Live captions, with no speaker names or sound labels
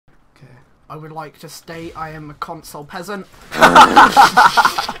I would like to state I am a console peasant.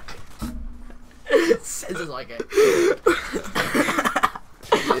 Says as I get.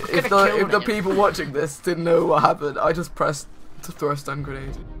 If the people watching this didn't know what happened, I just pressed to throw a stun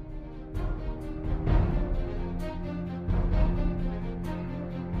grenade.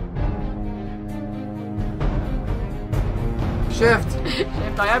 Shift!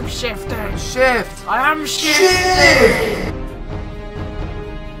 Shift, I am shifting! Shift! I am shifting!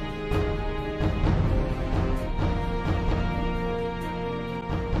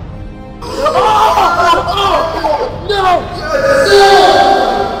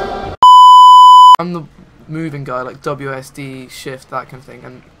 I'm the moving guy, like WSD, shift, that kind of thing,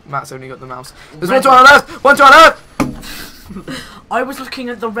 and Matt's only got the mouse. There's one to our left! One to our left! I was looking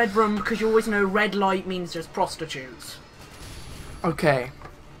at the red room because you always know red light means there's prostitutes. Okay.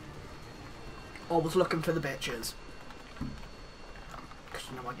 I was looking for the bitches. Because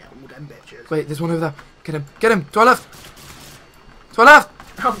you know I get all them bitches. Wait, there's one over there. Get him! Get him! To our left! To our left!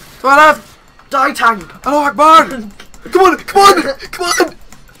 To our left! Die tank! Hello, Akbar! Come on! Come on! Come on!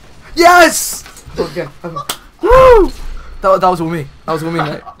 Yes! Okay. Woo! That was all me. That was all me,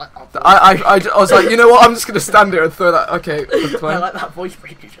 mate. I was like, you know what? I'm just gonna stand there and throw that. Okay, that's fine. I like that voice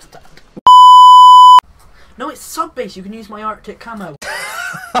break you just did. No, it's sub base. You can use my Arctic camo.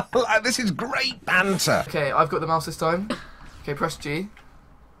 This is great banter. Okay, I've got the mouse this time. Okay, press G.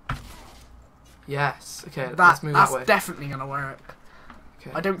 Yes. Okay, let's move that way. That's definitely gonna work.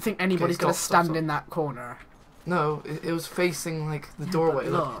 Okay. I don't think anybody's gonna stand in that corner. No, it was facing like the doorway.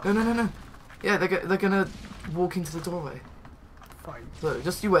 Look. No. Yeah, they're gonna walk into the doorway. Fine. Look,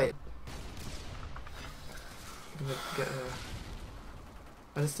 just you wait. I'm gonna get her.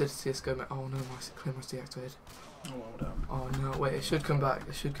 I just did CS:GO. Oh no, my clamor's deactivated. Oh, well done. Oh no, wait, it should come back.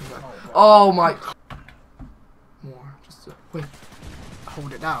 It should come back. Oh, my. More. Just wait.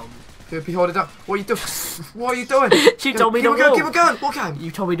 Hold it down. Goopy, hold it down. What are you doing? What are you doing? You told me to walk. Keep it going. Walk him. You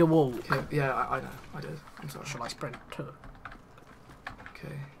told me to walk. Okay, yeah, I know. I did. I'm sorry. Shall I sprint too?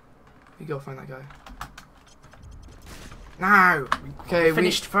 Okay. You go find that guy. No. Okay,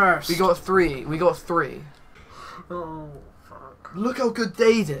 Finished first. We got 3. We got 3. Oh fuck. Look how good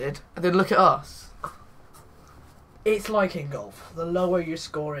they did, and then look at us. It's like in golf. The lower your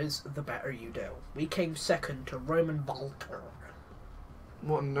score is, the better you do. We came second to Roman Valter.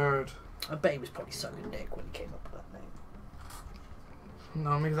 What a nerd. I bet he was probably sucking dick when he came up with that name.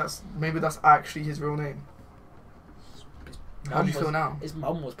 No, maybe that's actually his real name. How do you feel now? His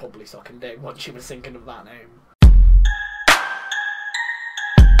mum was probably sucking dick once she was thinking of that name.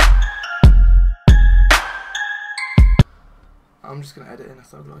 I'm just gonna edit in a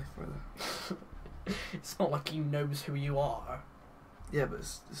thug life further. It's not like he knows who you are. Yeah, but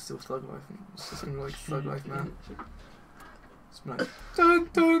it's still thug life. It's just gonna be like thug life, man. It's gonna be like dun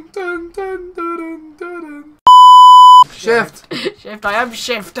dun dun dun dun dun dun. Shift. Shift. I am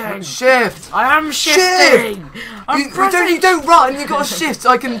shifting. Shift. I am shifting. You don't run. You got to shift. So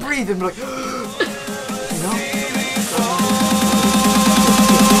I can breathe and be like. You know?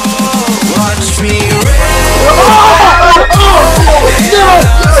 Watch me.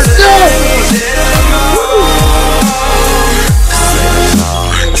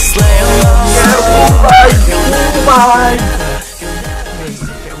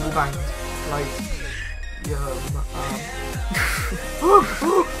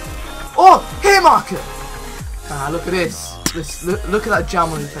 Oh, hair marker! Look at this. Look at that jam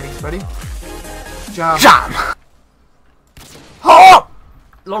on his face. Ready? Jam. Jam! Oh!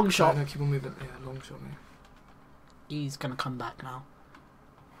 Long shot. No, keep on moving. Yeah, long shot, mate. He's gonna come back now.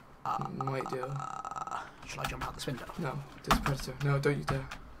 Might do. Shall I jump out this window? No, there's a predator. No, don't you dare.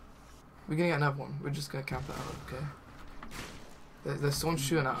 We're gonna get another one. We're just gonna camp it out, okay? There's someone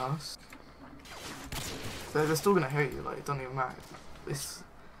shooting at us. They're still gonna hurt you, like, it doesn't even matter. It's...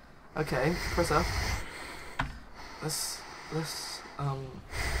 Okay, press F. Let's go this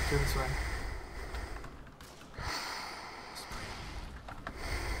way.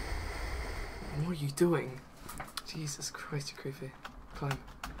 What are you doing? Jesus Christ, you're creepy. Climb.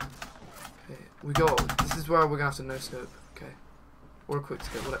 Okay, this is where we're gonna have to no-scope, okay? Or a quick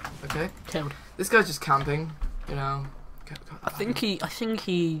scope, whatever, okay? Killed. This guy's just camping, you know. I think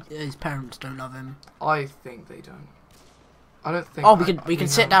his parents don't love him. I think they don't. I don't think. Oh, we can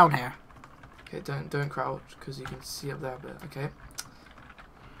sit down here. Okay, don't crouch because you can see up there a bit. Okay.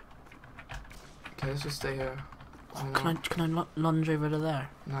 Okay, let's just stay here. Can I lunge over to there?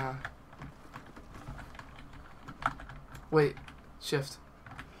 Nah. Wait. Shift.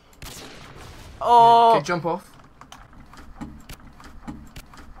 Oh. Okay, jump off.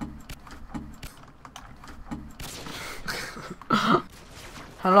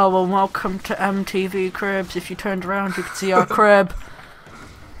 Hello and welcome to MTV Cribs. If you turned around, you could see our crib.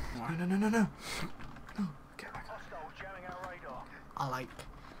 No. Get back.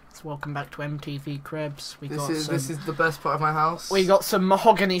 So welcome back to MTV Cribs. This is the best part of my house. We got some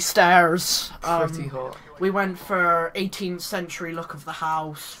mahogany stairs. Pretty hot. We went for 18th century look of the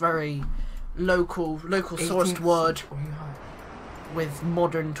house. Very local sourced wood. With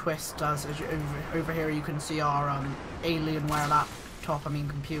modern twist, as over here you can see our Alienware laptop.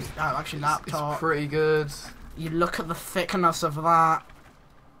 Computer. Actually, laptop. It's pretty good. You look at the thickness of that.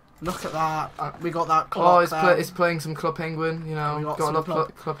 Look at that. We got that clock. It's playing some Club Penguin. You know, we got a some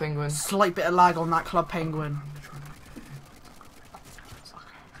Club Penguin. Slight bit of lag on that Club Penguin.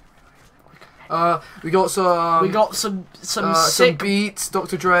 We got some sick Beats,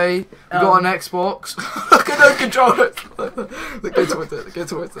 Dr. Dre. We got an Xbox. Look at those controllers. Get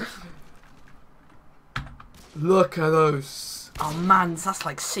towards it. Look at those. Oh man, that's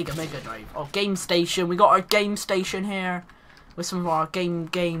like Sega Mega Drive. Oh, Game Station. We got our Game Station here with some of our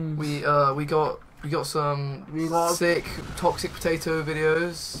games. We got some sick Toxic Potato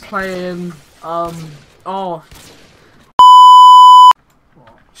videos. Playing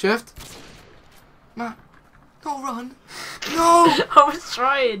Shift. Matt, don't run. No. I was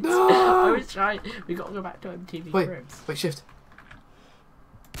trying. No. I was trying. We got to go back to MTV Cribs. Wait, shift.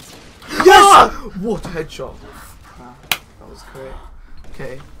 Yes! What a headshot. That was great.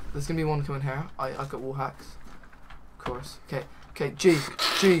 Okay, there's gonna be one coming here. I got wall hacks. Of course. Okay, G.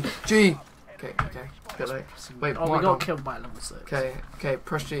 Okay. Bit late. Wait, we got killed by level 6. Okay,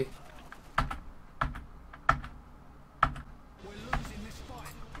 press G.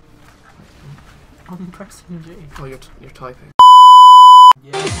 I'm pressing G. Oh, you're typing.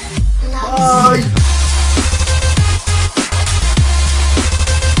 Yeah.